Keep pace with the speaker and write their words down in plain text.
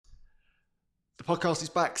The podcast is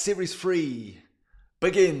back. Series 3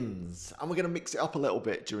 begins. And we're going to mix it up a little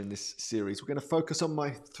bit during this series. We're going to focus on my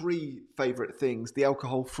 3 favourite things, the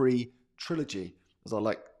alcohol-free trilogy, as I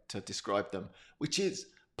like to describe them, which is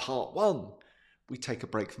part 1. We take a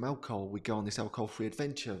break from alcohol. We go on this alcohol-free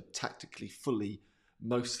adventure, tactically, fully,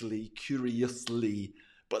 mostly, curiously.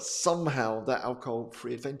 But somehow that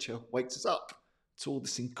alcohol-free adventure wakes us up to all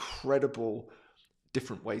this incredible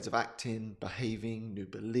different ways of acting, behaving, new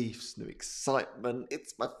beliefs, new excitement.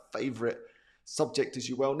 It's my favourite subject, as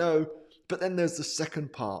you well know. But then there's the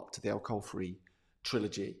second part to the alcohol-free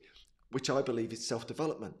trilogy, which I believe is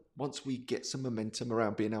self-development. Once we get some momentum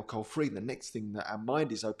around being alcohol-free, the next thing that our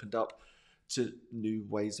mind is opened up to new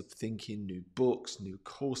ways of thinking, new books, new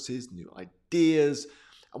courses, new ideas.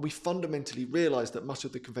 And we fundamentally realise that much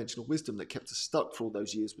of the conventional wisdom that kept us stuck for all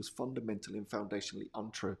those years was fundamentally and foundationally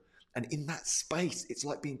untrue. And in that space, it's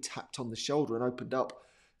like being tapped on the shoulder and opened up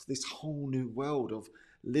to this whole new world of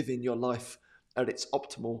living your life at its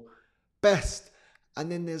optimal best. And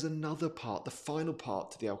then there's another part, the final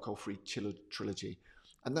part to the alcohol-free trilogy.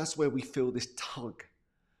 And that's where we feel this tug,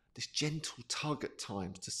 this gentle tug at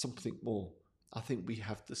times to something more. I think we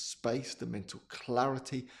have the space, the mental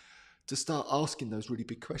clarity to start asking those really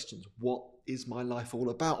big questions. What is my life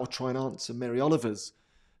all about? Or try and answer Mary Oliver's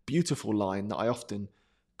beautiful line that I often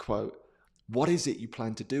quote, what is it you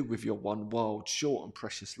plan to do with your one wild, short and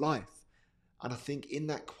precious life? And I think in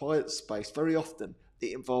that quiet space, very often,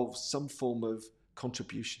 it involves some form of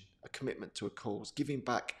contribution, a commitment to a cause, giving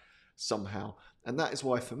back somehow. And that is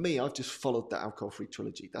why, for me, I've just followed the alcohol-free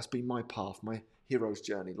trilogy. That's been my path, my hero's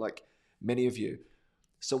journey, like many of you.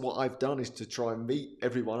 So what I've done is to try and meet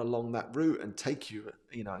everyone along that route and take you,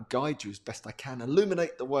 and guide you as best I can,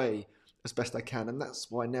 illuminate the way as best I can. And that's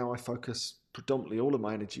why now I focus predominantly all of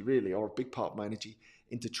my energy, really, or a big part of my energy,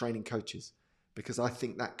 into training coaches, because I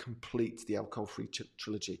think that completes the alcohol-free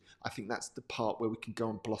trilogy. I think that's the part where we can go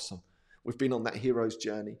and blossom. We've been on that hero's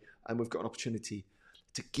journey, and we've got an opportunity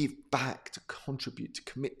to give back, to contribute, to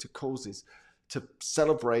commit to causes, to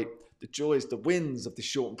celebrate the joys, the wins of this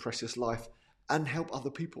short and precious life, and help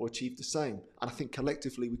other people achieve the same. And I think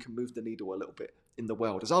collectively we can move the needle a little bit in the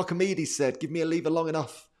world. As Archimedes said, give me a lever long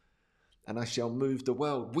enough and I shall move the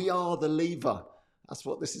world. We are the lever. That's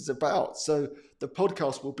what this is about. So the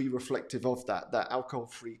podcast will be reflective of that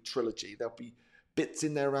alcohol-free trilogy. There'll be bits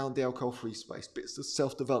in there around the alcohol-free space, bits of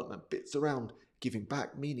self-development, bits around giving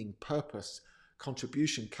back, meaning, purpose,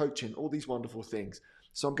 contribution, coaching, all these wonderful things.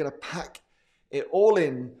 So I'm going to pack it all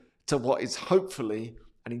in to what is hopefully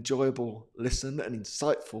an enjoyable listen, an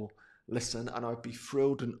insightful listen, and I'd be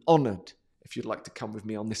thrilled and honoured if you'd like to come with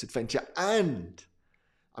me on this adventure. And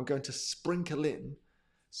I'm going to sprinkle in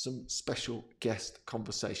some special guest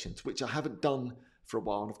conversations, which I haven't done for a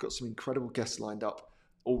while, and I've got some incredible guests lined up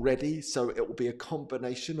already. So it will be a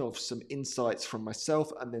combination of some insights from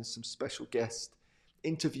myself and then some special guest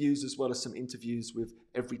interviews, as well as some interviews with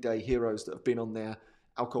everyday heroes that have been on their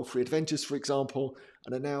alcohol-free adventures, for example,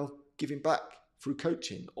 and are now giving back through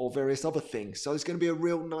coaching or various other things. So it's going to be a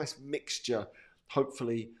real nice mixture,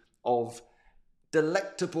 hopefully, of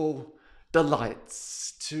delectable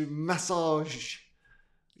delights to massage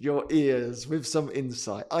your ears with some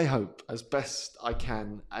insight, I hope, as best I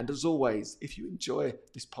can. And as always, if you enjoy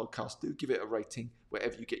this podcast, do give it a rating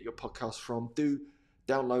wherever you get your podcast from. Do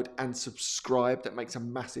download and subscribe. That makes a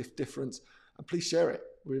massive difference. And please share it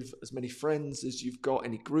with as many friends as you've got,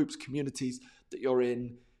 any groups, communities that you're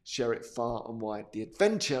in. Share it far and wide. The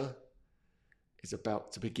adventure is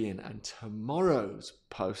about to begin. And tomorrow's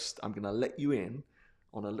post, I'm going to let you in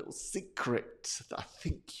on a little secret that I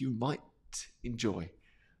think you might enjoy.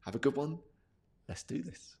 Have a good one. Let's do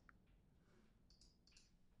this.